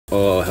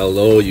Oh,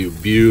 hello, you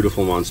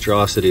beautiful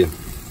monstrosity.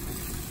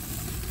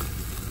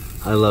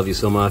 I love you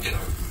so much.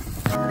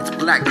 It's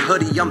Black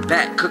Hoodie, I'm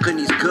back cooking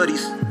these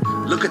goodies.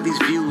 Look at these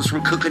views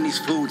from cooking these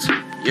foods.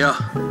 Yeah.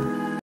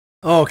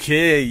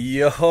 Okay,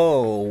 yo,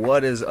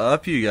 what is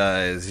up, you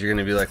guys? You're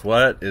gonna be like,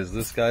 what is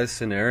this guy's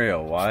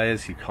scenario? Why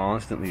is he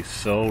constantly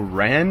so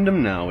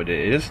random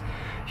nowadays?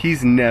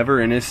 He's never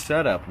in his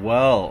setup.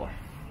 Well,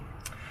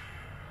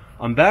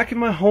 I'm back in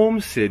my home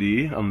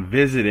city. I'm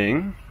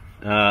visiting.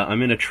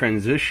 I'm in a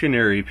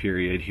transitionary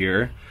period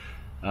here.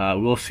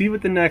 We'll see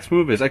what the next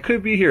move is. I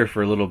could be here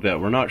for a little bit.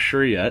 We're not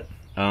sure yet.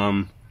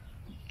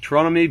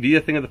 Toronto may be a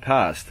thing of the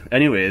past.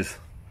 Anyways,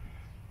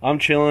 I'm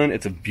chilling.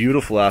 It's a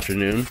beautiful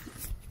afternoon.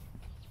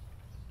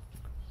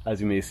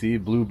 As you may see,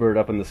 bluebird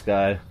up in the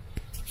sky.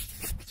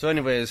 So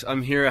anyways,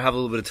 I'm here. I have a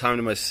little bit of time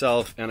to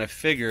myself, and I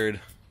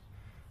figured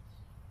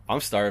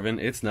I'm starving.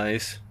 It's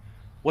nice.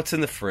 What's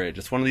in the fridge?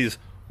 It's one of these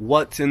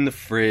what's in the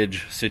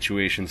fridge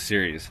situation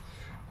series.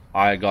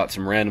 I got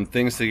some random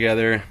things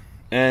together,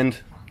 and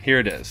here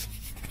it is.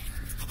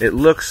 It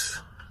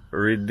looks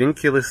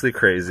ridiculously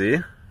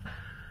crazy.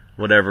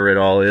 Whatever it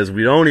all is,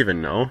 we don't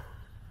even know.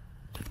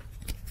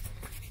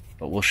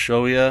 But we'll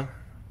show you.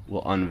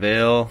 We'll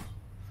unveil.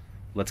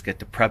 Let's get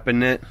to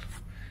prepping it,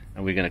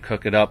 and we're gonna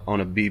cook it up on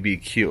a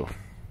BBQ.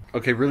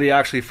 Okay, really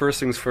actually, first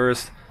things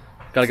first,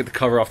 gotta get the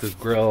cover off this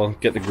grill,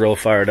 get the grill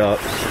fired up.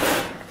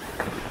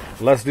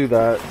 Let's do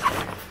that.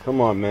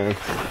 Come on, man.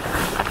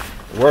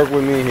 Work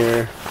with me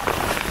here.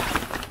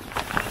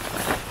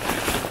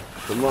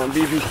 Come on,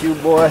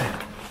 BBQ boy.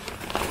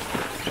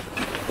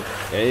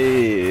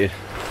 Hey.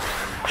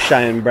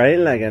 Shine bright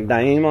like a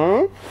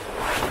diamond.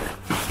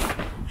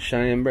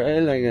 Shine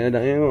bright like a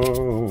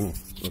diamond.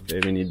 Okay,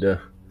 we need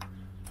to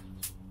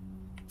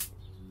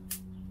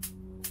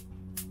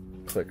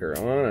click her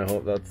on. I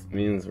hope that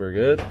means we're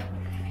good.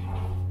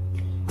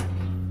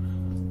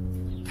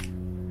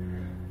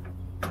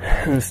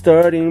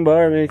 Starting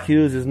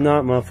barbecues is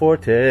not my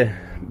forte,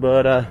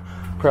 but I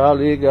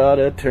probably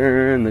gotta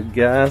turn the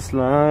gas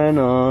line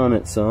on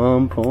at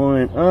some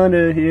point.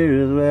 Under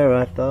here is where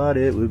I thought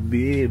it would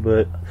be,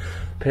 but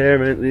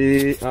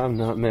apparently I'm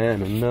not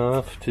man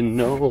enough to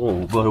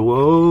know. But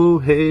whoa,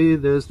 hey,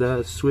 there's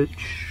that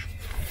switch.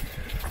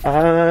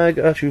 I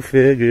got you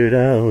figured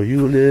out,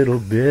 you little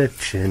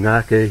bitch, and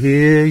I can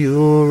hear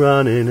you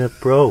running a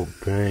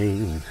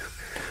propane.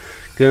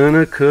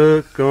 Gonna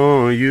cook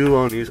on you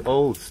on these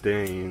old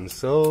stains,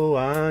 so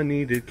I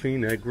need to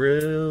clean that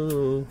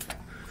grill.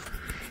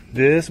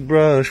 This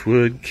brush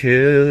would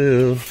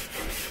kill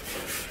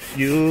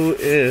you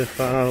if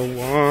I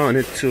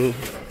wanted to.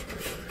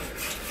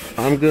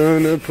 I'm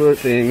gonna put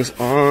things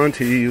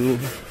onto you.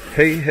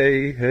 Hey,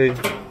 hey, hey.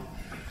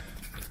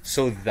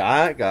 So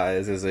that,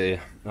 guys, is a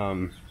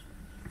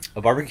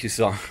barbecue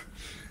song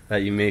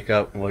that you make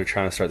up while you're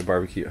trying to start the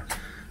barbecue.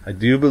 I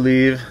do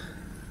believe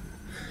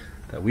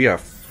that we are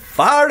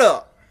fired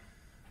up.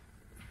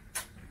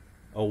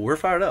 Oh, we're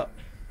fired up.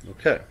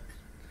 Okay.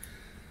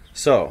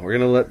 So we're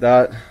gonna let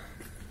that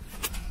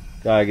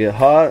guy get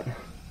hot.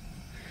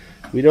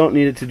 We don't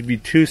need it to be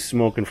too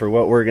smoking for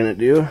what we're gonna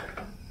do.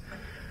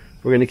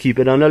 We're gonna keep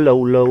it on a low,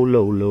 low,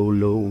 low, low,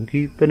 low.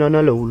 Keep it on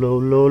a low, low,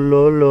 low,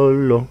 low, low,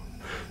 low.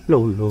 Low,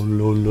 low,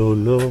 low, low,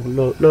 low,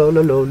 low, low,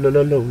 low, low,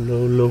 low, low,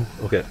 low, low.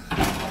 Okay.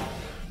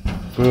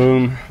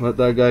 Boom. Let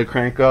that guy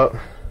crank up.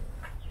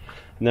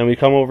 And then we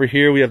come over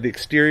here. We have the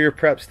exterior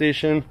prep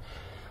station.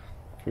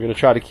 We're gonna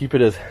try to keep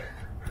it as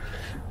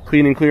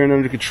clean and clear and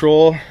under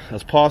control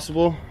as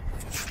possible.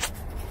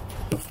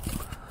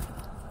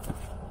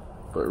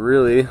 But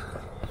really,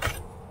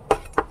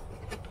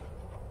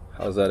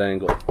 how's that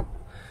angle?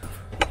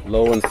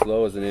 Low and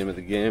slow is the name of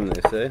the game,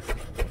 they say.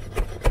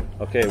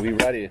 Okay, we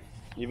ready.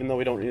 Even though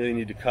we don't really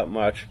need to cut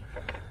much.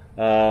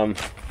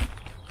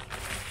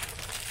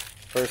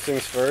 First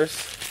things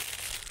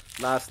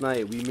first. Last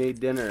night we made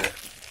dinner.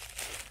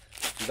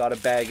 We got a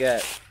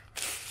baguette,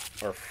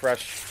 or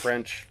fresh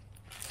French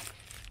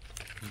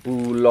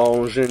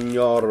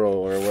boulangegnaro,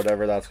 or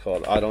whatever that's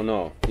called. I don't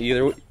know.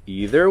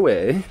 Either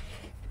way, I'm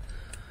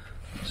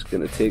just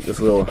gonna take this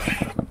little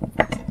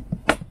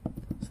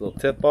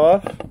tip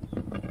off,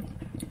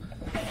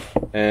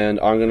 and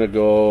I'm gonna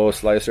go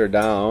slice her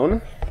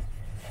down.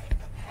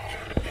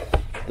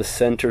 The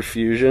center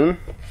fusion.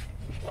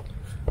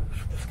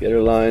 Let's get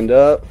her lined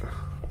up,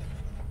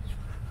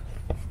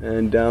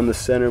 and down the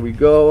center we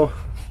go.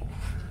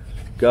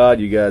 God,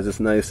 you guys, it's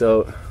nice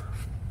out.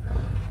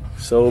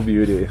 So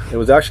beauty. It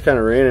was actually kind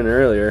of raining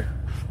earlier,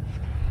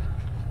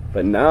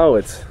 but now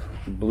it's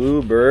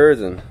blue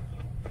birds and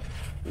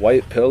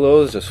white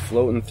pillows just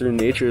floating through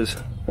nature's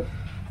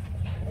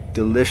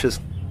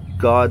delicious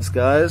God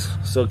skies.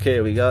 So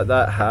okay, we got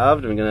that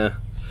halved. I'm gonna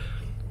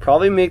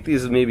probably make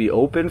these maybe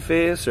open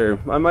face, or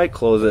I might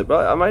close it,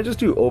 but I might just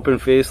do open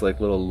face like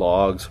little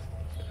logs.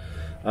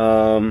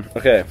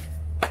 Okay,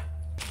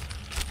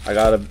 I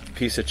got a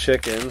piece of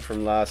chicken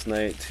from last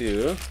night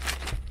too,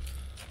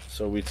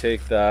 so we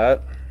take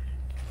that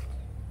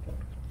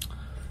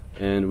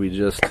and we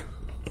just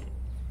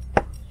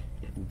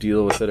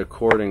deal with it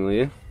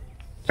accordingly.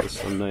 Just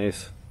some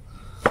nice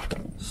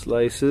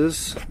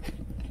slices.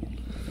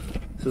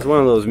 This is one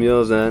of those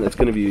meals, and it's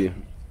going to be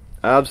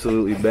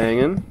absolutely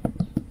banging,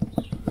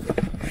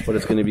 but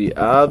it's going to be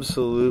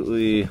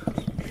absolutely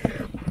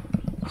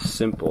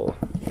simple.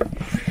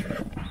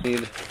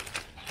 Need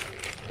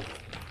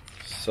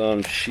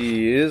some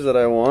cheese that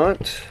I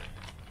want.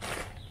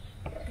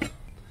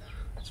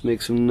 Let's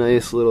make some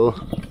nice little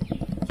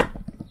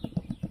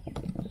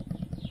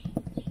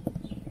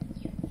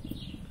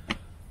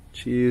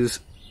cheese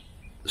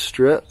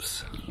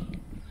strips.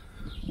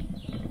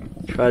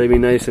 Try to be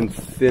nice and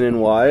thin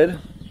and wide.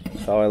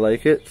 That's how I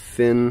like it,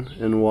 thin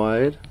and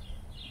wide.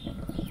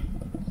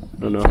 I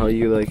don't know how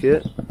you like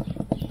it.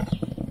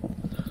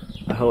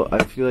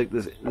 I feel like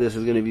this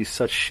is going to be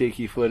such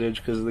shaky footage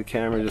because the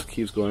camera just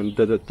keeps going.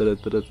 That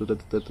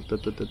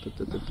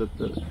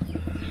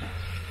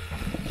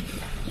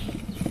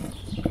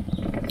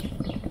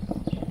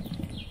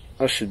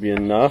should be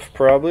enough,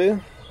 probably,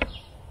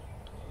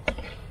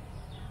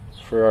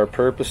 for our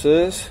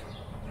purposes.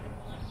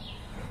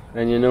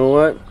 And you know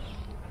what?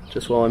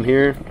 Just while I'm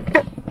here,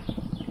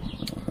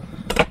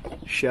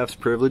 chef's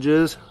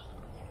privileges,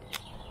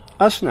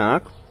 a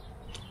snack.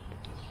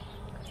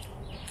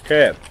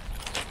 Okay.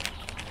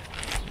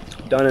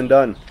 Done and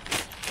done.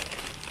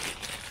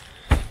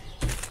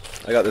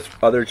 I got this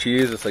other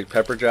cheese, it's like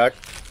pepper jack.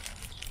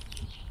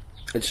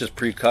 It's just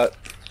pre-cut,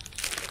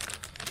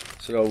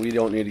 so we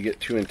don't need to get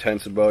too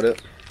intense about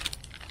it.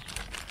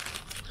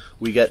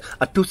 We get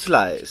a 2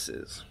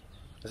 slices.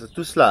 This is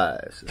 2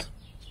 slices.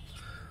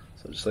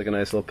 So just like a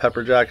nice little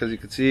pepper jack, as you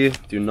can see.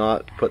 Do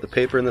not put the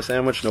paper in the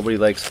sandwich. Nobody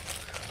likes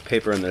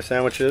paper in their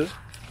sandwiches.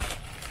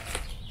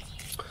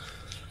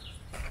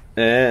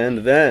 And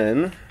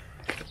then,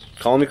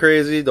 call me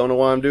crazy, don't know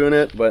why I'm doing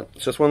it, but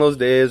it's just one of those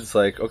days. It's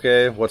like,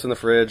 okay, what's in the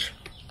fridge?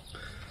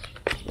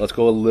 Let's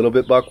go a little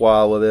bit buck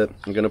wild with it.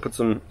 I'm gonna put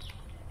some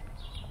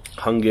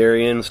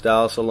Hungarian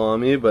style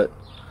salami, but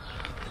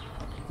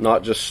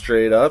not just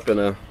straight up,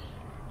 in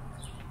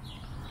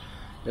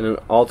an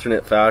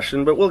alternate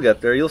fashion, but we'll get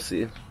there, you'll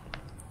see.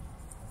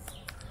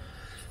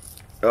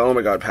 Oh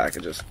my god,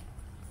 packages.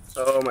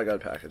 Oh my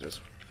god, packages.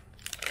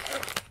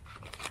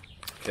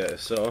 Okay,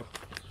 so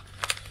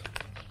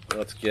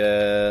let's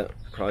get,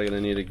 probably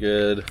gonna need a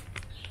good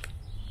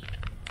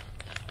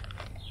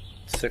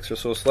 6 or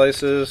so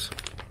slices.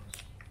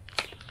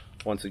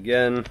 Once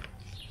again,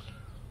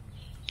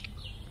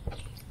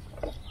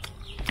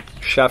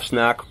 chef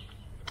snack,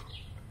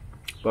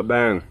 but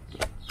bang,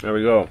 there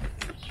we go.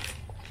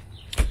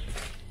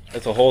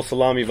 It's a whole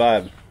salami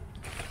vibe.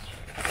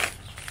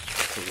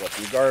 Clean up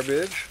some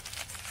garbage.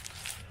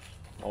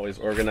 Always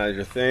organize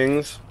your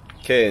things.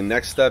 Okay,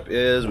 next step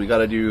is we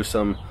gotta do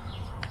some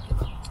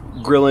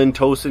grilling,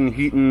 toasting,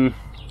 heating,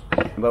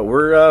 but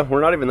we're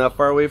not even that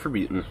far away from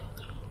eating.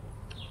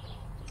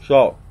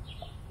 So,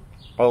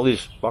 all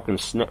these fucking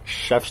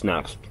chef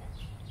snacks.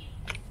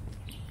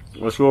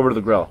 Let's go over to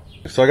the grill.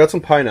 So I got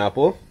some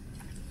pineapple,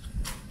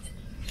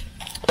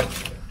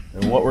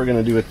 and what we're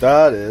gonna do with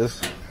that is,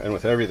 and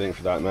with everything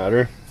for that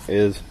matter,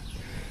 is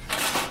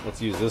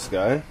let's use this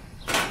guy,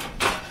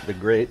 the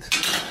grate.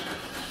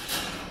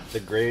 The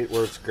grate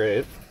works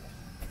great.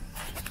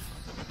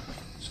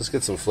 Let's just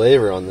get some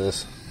flavor on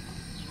this.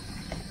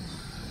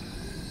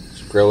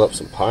 Just grill up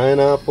some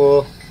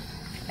pineapple.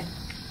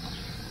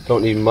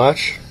 Don't need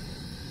much.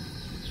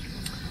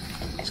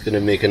 It's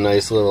gonna make a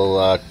nice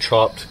little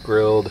chopped,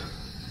 grilled,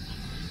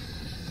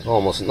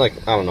 almost like,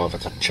 I don't know if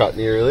it's a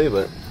chutney really,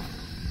 but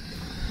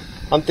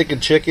I'm thinking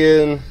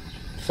chicken,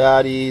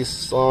 fatty,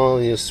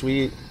 salty,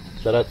 sweet,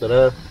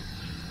 da-da-da-da.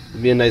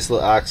 It'd be a nice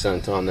little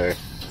accent on there.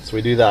 So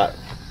we do that.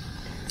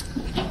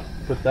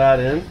 Put that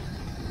in.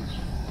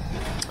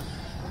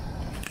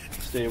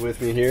 Stay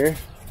with me here.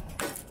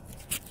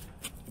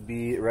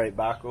 Be right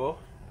back. Oh,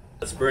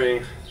 let's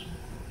bring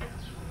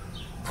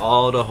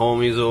all the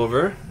homies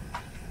over.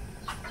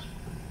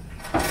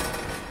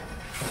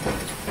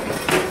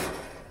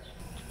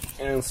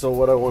 And so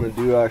what I want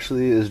to do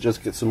actually is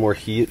just get some more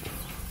heat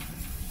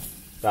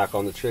back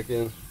on the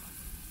chicken.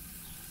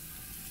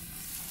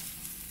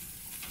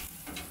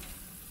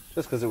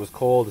 Just because it was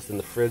cold, it's in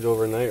the fridge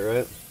overnight,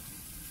 right?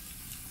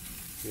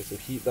 Get some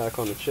heat back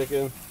on the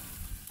chicken.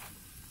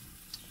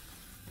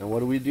 And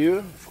what do?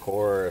 Of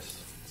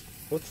course,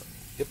 let's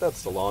get that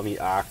salami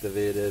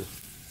activated.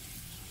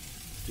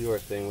 Do our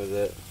thing with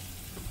it.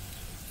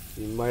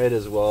 You might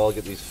as well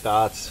get these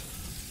fats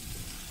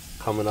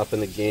coming up in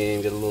the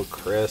game, get a little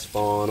crisp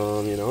on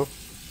them, you know.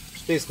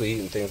 Just basically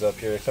eating things up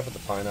here, except for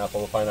the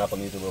pineapple. The pineapple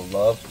needs a little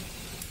love.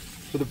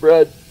 For the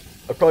bread,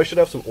 I probably should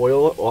have some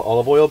oil,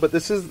 olive oil, but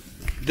this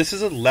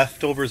is a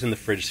leftovers in the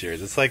fridge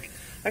series. It's like,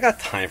 I got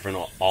time for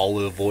an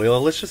olive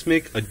oil. Let's just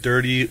make a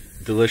dirty,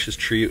 delicious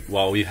treat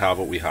while we have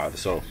what we have.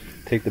 So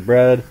take the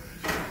bread,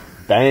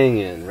 bang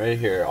in right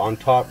here on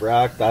top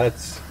rack.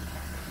 That's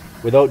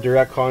without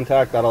direct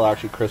contact. That'll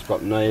actually crisp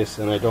up nice,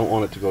 and I don't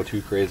want it to go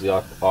too crazy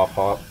off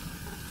hot.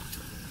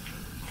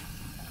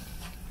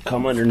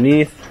 Come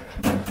underneath,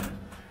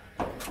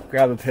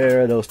 grab a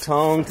pair of those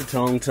tongs.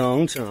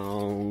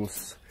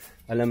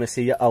 And let me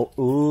see you out.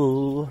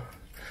 Ooh,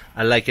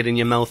 I like it in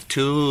your mouth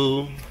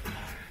too.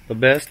 The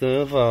best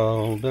of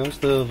all of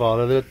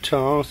the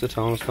tongs.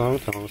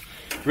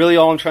 Really,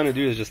 all I'm trying to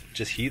do is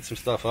just heat some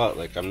stuff up.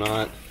 Like, I'm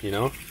not, you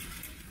know,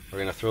 we're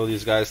gonna throw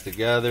these guys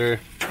together,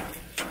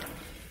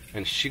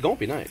 and she gonna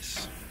be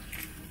nice.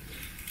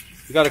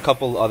 We got a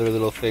couple other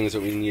little things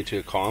that we need to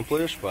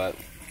accomplish, but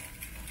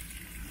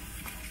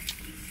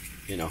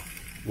you know,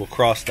 we'll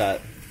cross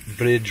that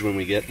bridge when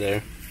we get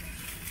there.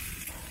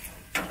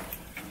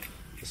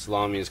 The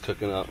salami is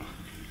cooking up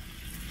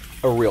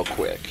real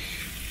quick.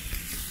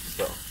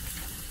 So,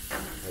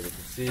 as you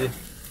can see,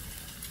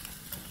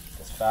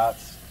 those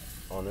fats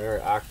on there are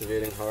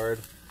activating hard.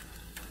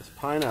 This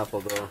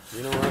pineapple though,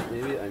 you know what,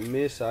 maybe I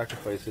may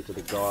sacrifice it to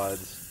the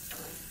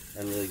gods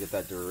and really get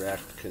that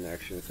direct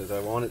connection, because I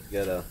want it to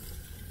get a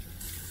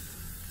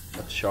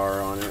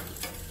char on it.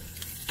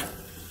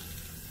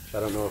 I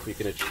don't know if we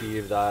can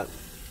achieve that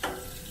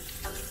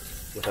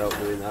without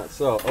doing that.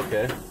 So,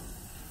 okay.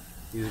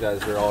 These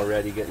guys are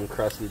already getting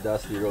crusty,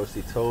 dusty,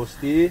 roasty,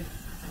 toasty.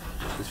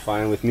 It's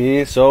fine with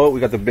me. So, we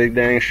got the big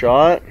dang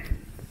shot.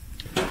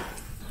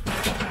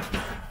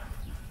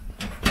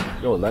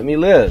 Yo, let me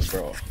live,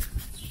 bro.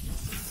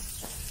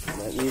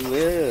 Let me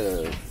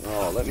live.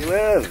 Oh, let me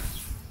live.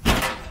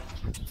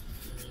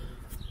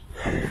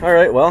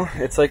 Alright, well,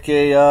 it's like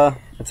a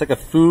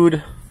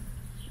food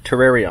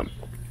terrarium.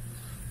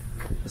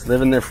 Just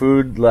living their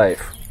food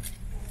life.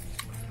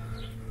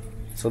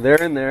 So they're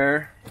in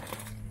there.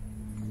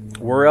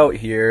 We're out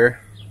here.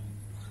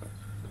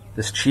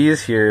 This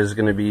cheese here is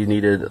going to be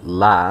needed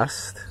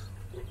last.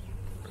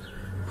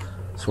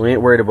 So we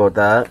ain't worried about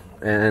that.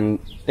 And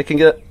it can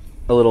get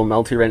a little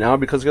melty right now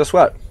because guess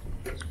what?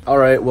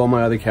 Alright, well,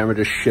 my other camera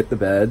just shit the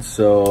bed.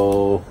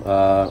 So,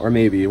 or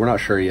maybe, we're not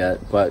sure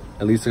yet. But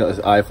at least I got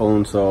this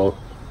iPhone, so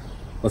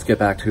let's get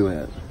back to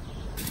it.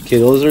 Okay,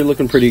 those are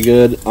looking pretty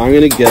good. I'm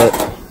going to get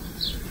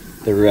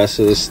the rest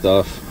of this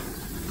stuff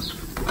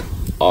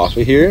off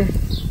of here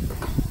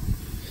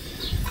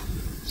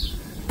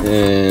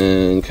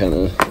and kind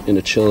of in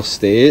a chill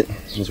state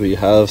as we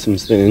have some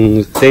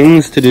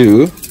things to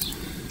do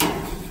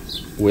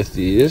with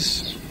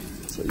these,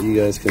 so you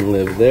guys can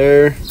live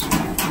there.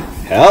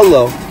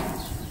 Hello,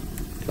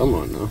 come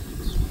on now,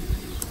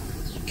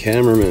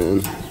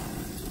 cameraman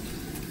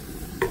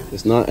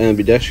is not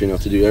ambidextrous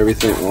enough to do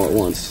everything all at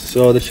once.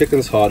 So the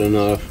chicken's hot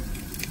enough,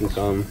 can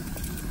come.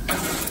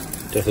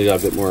 Definitely got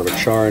a bit more of a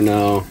char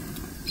now,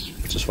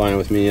 which is fine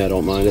with me. I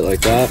don't mind it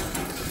like that.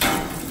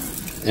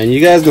 And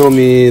you guys know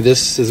me,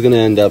 this is gonna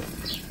end up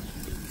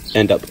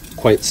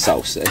quite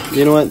saucy.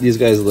 You know what? These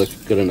guys look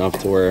good enough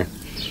to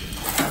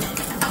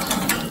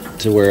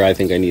where I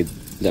think I need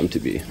them to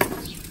be. I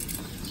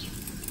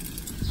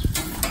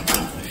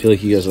feel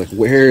like you guys are like,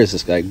 where is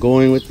this guy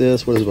going with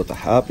this? What is about to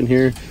happen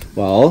here?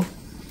 Well,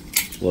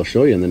 we'll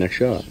show you in the next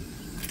shot.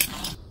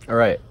 All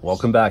right,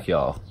 welcome back,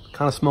 y'all.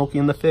 Kind of smoky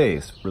in the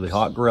face, really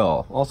hot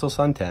grill, also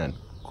suntan,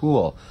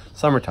 cool,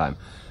 summertime.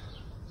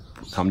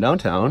 Come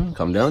downtown,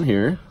 come down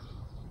here,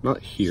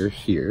 not here,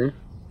 here,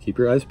 keep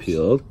your eyes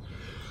peeled.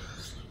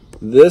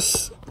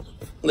 This,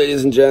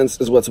 ladies and gents,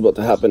 is what's about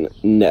to happen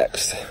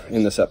next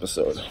in this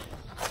episode.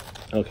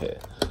 Okay,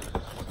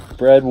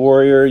 bread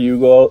warrior, you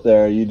go out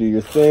there, you do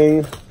your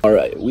thing. All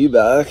right, we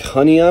back,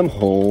 honey, I'm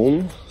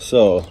home.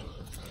 So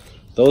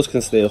those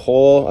can stay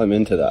whole, I'm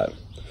into that.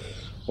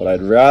 What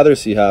I'd rather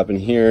see happen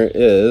here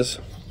is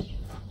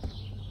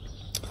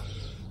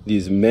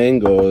these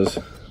mangoes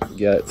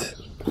get,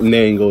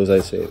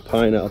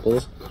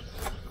 pineapples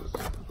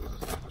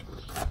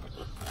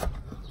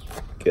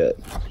get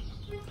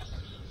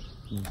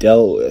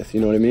dealt with, you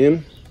know what I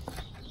mean?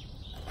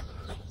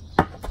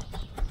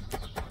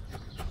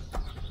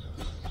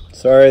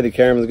 Sorry, the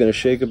camera's gonna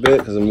shake a bit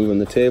because I'm moving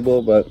the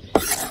table, but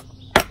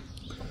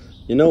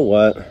you know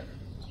what?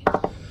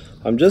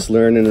 I'm just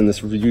learning in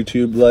this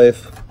YouTube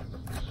life.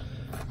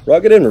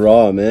 Rugged and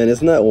raw, man.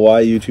 Isn't that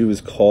why YouTube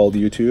is called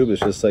YouTube?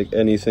 It's just like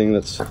anything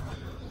that's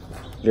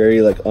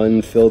very like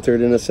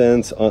unfiltered in a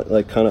sense,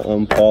 like kind of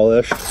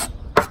unpolished.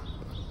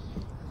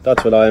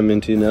 That's what I'm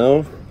into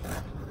now,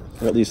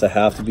 or at least I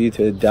have to be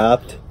to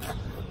adapt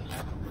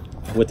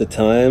with the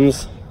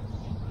times.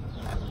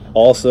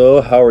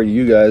 Also, how are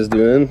you guys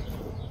doing?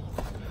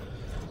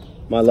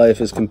 My life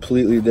is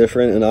completely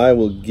different and I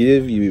will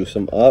give you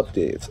some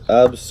updates.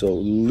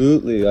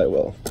 Absolutely I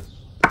will.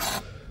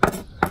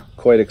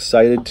 Quite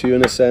excited to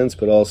in a sense,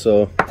 but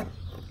also,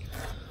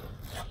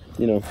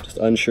 you know, just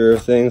unsure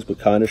of things, but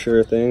kind of sure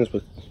of things,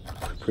 but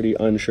pretty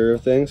unsure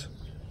of things.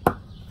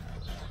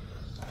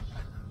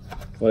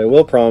 What I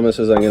will promise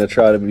is I'm going to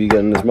try to be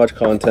getting as much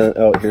content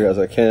out here as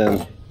I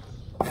can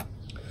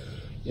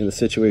in the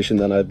situation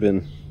that I've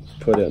been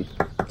put in.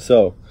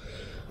 So,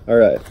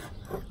 alright.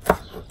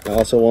 I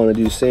also want to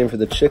do the same for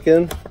the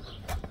chicken.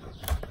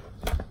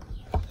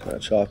 Kind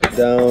of chop it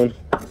down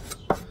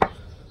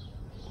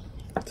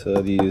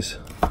to these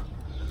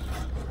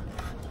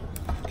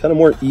kind of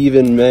more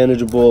even,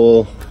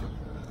 manageable,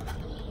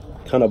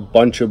 kind of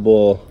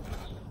bunchable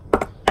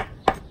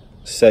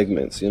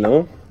segments, you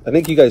know? I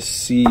think you guys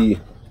see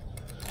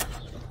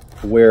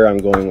where I'm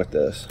going with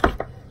this.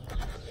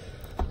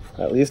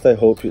 At least I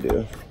hope you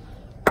do.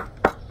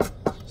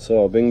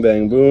 So bing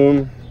bang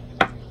boom.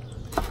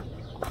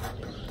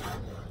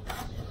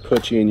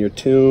 Put you in your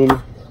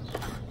tomb.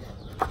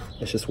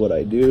 It's just what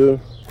I do.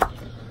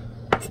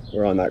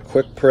 We're on that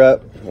quick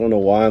prep. I don't know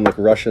why I'm like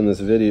rushing this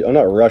video. I'm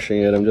not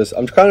rushing it.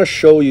 I'm trying to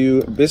show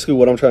you, basically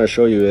what I'm trying to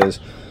show you is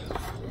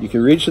you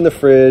can reach in the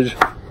fridge,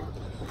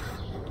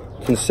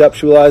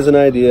 conceptualize an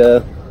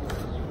idea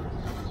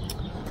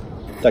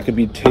that could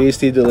be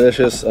tasty,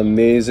 delicious,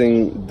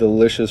 amazing,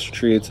 delicious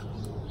treats.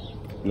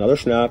 Another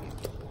snack.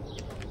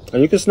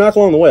 And you can snack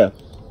along the way.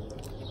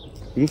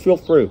 You feel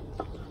free.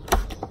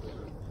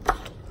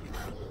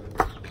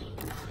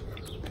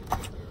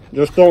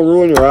 Just don't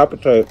ruin your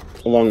appetite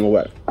along the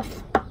way.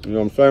 You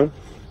know what I'm saying?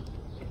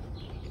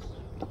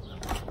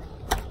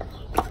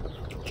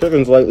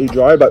 Chicken's lightly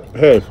dry, but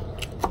hey.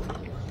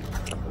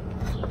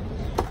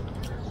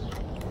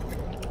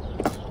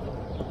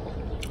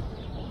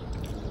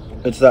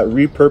 It's that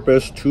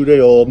repurposed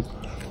 2-day-old.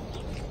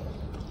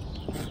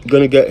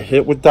 Gonna get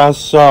hit with that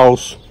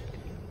sauce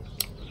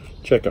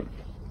chicken.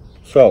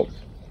 So,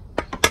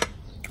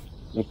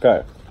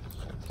 okay.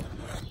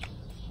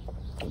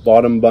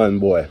 Bottom bun,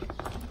 boy.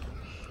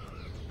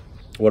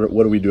 What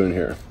are we doing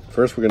here?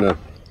 First, we're gonna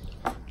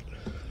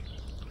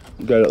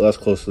get it less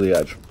close to the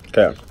edge.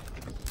 Okay.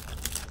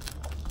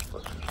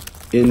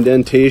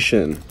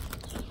 Indentation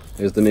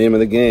is the name of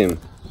the game.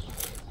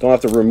 Don't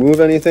have to remove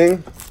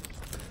anything,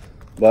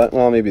 but,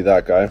 well, maybe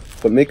that guy.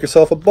 But make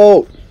yourself a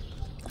boat.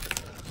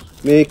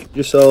 Make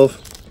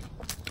yourself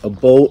a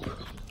boat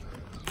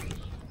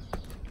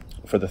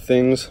for the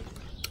things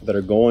that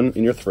are going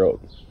in your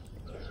throat.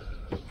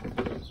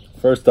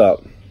 First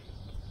up,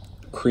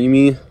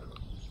 creamy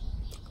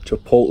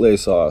chipotle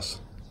sauce.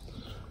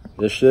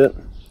 This shit,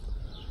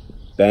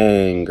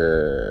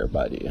 banger,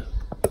 buddy.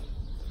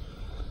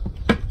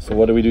 So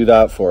what do we do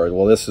that for?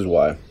 Well, this is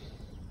why.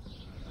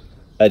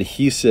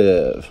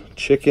 Adhesive,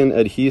 chicken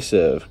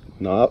adhesive.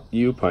 Not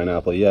you,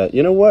 pineapple, yet.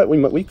 You know what?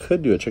 We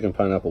could do a chicken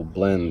pineapple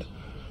blend.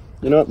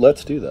 You know what?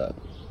 Let's do that.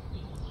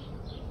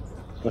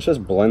 Let's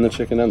just blend the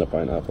chicken and the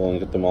pineapple and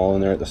get them all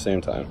in there at the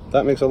same time.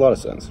 That makes a lot of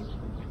sense.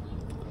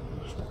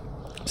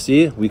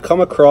 See, we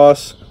come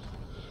across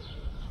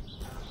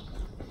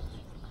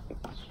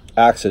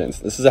accidents.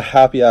 This is a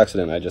happy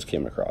accident I just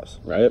came across,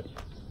 right?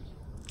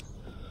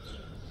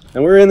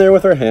 And we're in there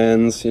with our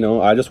hands. You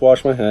know, I just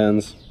washed my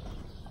hands.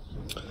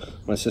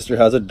 My sister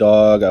has a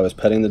dog. I was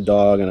petting the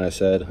dog, and I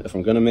said, if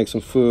I'm gonna make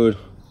some food,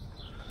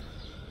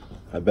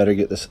 I better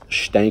get this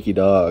stanky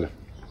dog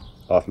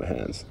off my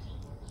hands.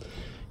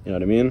 You know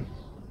what I mean?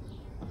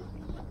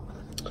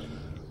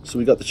 So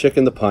we got the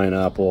chicken, the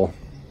pineapple.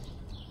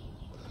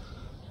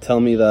 Tell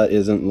me that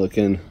isn't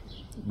looking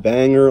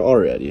banger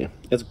already.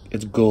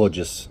 It's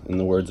gorgeous, in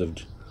the words of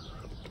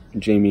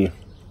Jamie.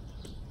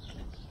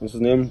 What's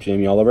his name?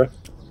 Jamie Oliver.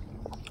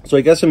 So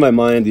I guess in my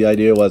mind, the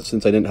idea was,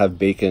 since I didn't have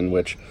bacon,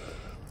 which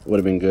would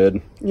have been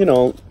good, you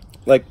know,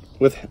 like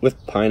with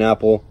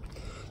pineapple,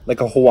 like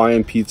a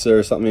Hawaiian pizza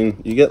or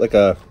something, you get like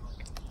a,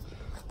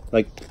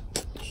 like,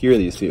 here are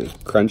these two,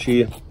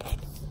 crunchy.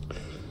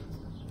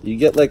 You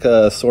get like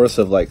a source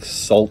of like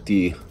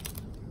salty,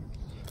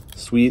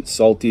 sweet,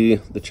 salty.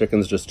 The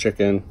chicken's just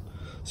chicken.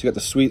 So you got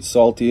the sweet,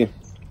 salty.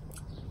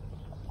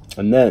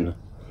 And then,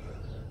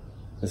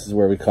 this is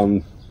where we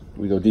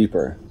go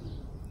deeper.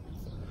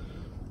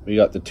 We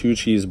got the 2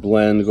 cheese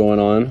blend going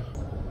on.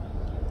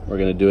 We're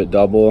gonna do it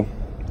double.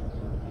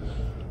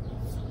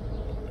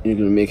 You're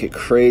gonna make it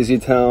crazy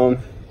town.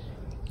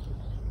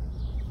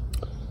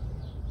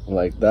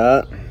 Like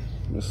that.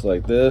 Just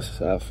like this.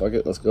 Ah, fuck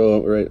it, let's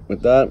go right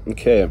with that.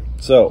 Okay,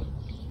 so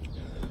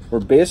we're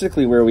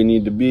basically where we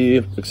need to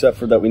be, except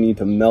for that we need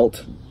to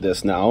melt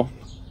this now,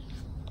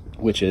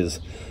 which is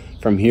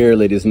from here,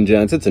 ladies and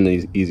gents. It's an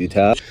easy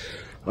task.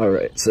 All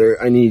right, sir,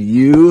 I need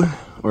you,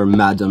 or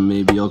madam,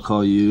 maybe I'll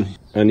call you.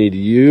 I need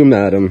you,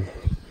 madam,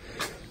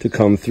 to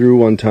come through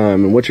one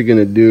time. And what you're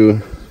gonna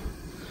do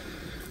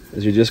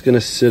is you're just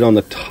gonna sit on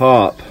the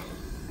top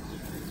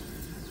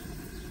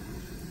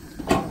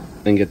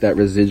and get that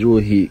residual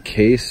heat.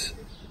 Case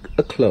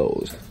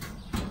closed.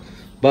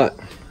 But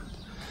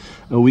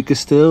we can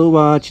still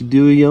watch you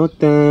do your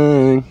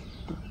thing.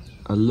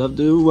 I love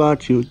to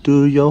watch you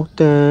do your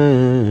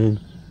thing.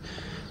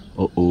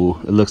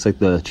 Uh-oh, it looks like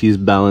the cheese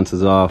balance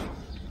is off.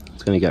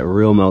 It's gonna get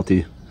real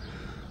melty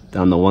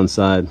down the one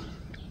side.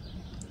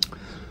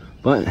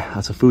 But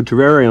that's a food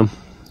terrarium.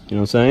 You know what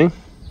I'm saying?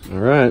 All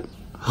right.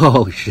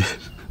 Holy shit.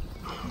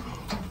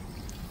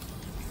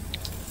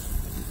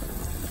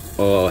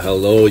 Oh,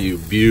 hello, you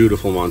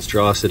beautiful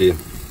monstrosity.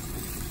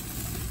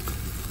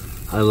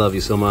 I love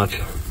you so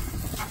much.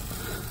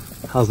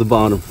 How's the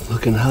bottom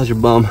looking? How's your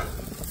bum?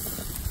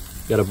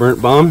 You got a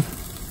burnt bum?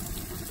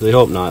 Really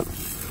hope not.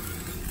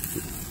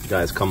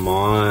 Guys, come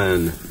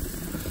on.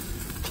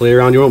 Play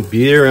around, you won't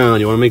be around.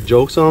 You wanna make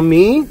jokes on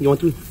me? You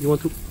want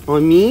to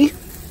on me?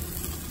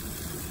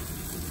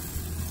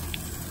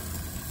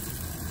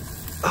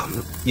 Oh,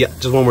 no. Yeah,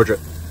 just one more drip.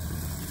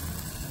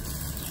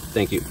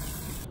 Thank you.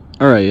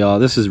 Alright, y'all,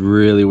 this is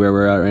really where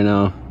we're at right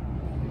now.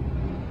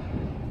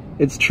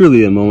 It's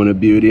truly a moment of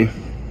beauty.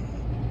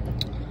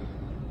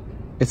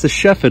 It's a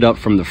chef it up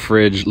from the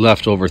fridge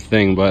leftover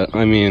thing, but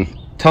I mean,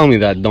 tell me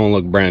that don't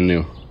look brand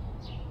new.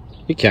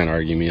 You can't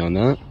argue me on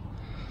that.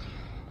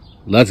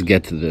 Let's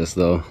get to this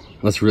though.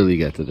 Let's really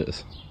get to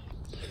this.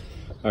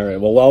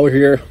 Alright, well, while we're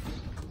here,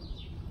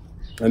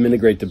 I'm in a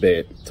great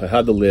debate. So I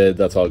had the lid,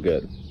 that's all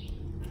good.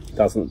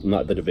 That's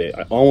not the debate.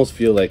 I almost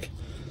feel like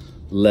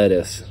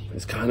lettuce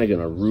is kind of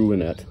gonna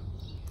ruin it.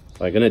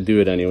 But I'm gonna do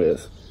it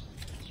anyways.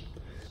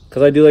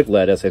 Because I do like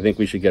lettuce, I think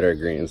we should get our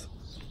greens.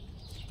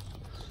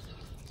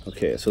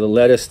 Okay, so the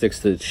lettuce sticks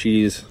to the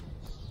cheese.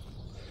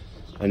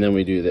 And then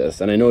we do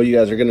this. And I know you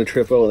guys are gonna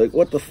trip out, like,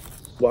 what the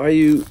why are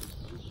you,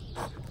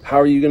 how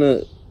are you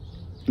gonna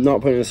not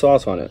put any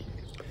sauce on it?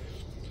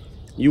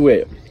 You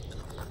wait.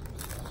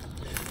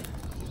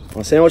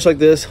 On a sandwich like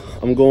this,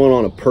 I'm going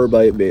on a per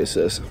bite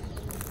basis.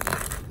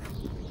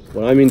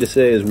 What I mean to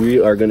say is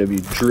we are gonna be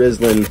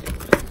drizzling,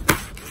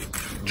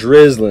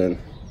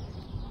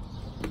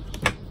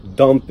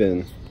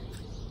 dumping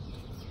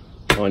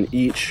on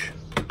each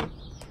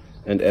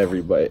and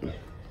every bite.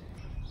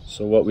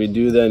 So what we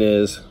do then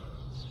is,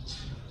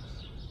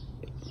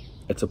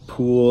 it's a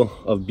pool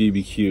of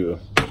BBQ.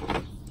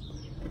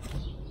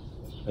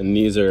 And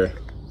these are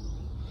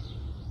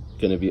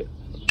gonna be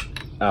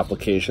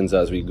applications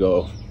as we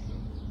go.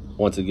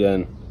 Once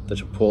again, the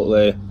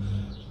Chipotle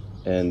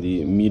and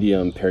the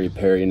medium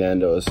peri-peri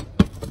Nando's.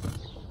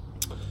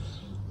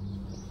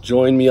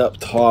 Join me up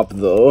top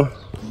though.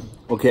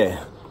 Okay,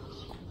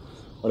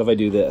 what if I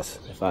do this?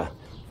 If I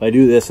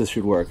do this, this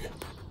should work.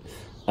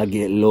 I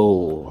get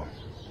low.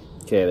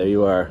 Okay, there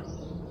you are.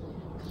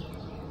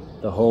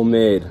 The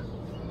homemade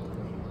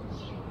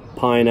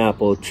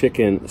pineapple,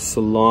 chicken,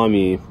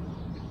 salami,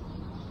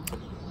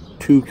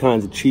 2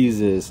 kinds of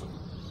cheeses,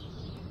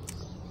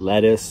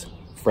 lettuce,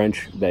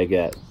 French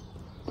baguette.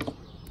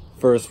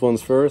 First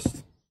one's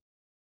first.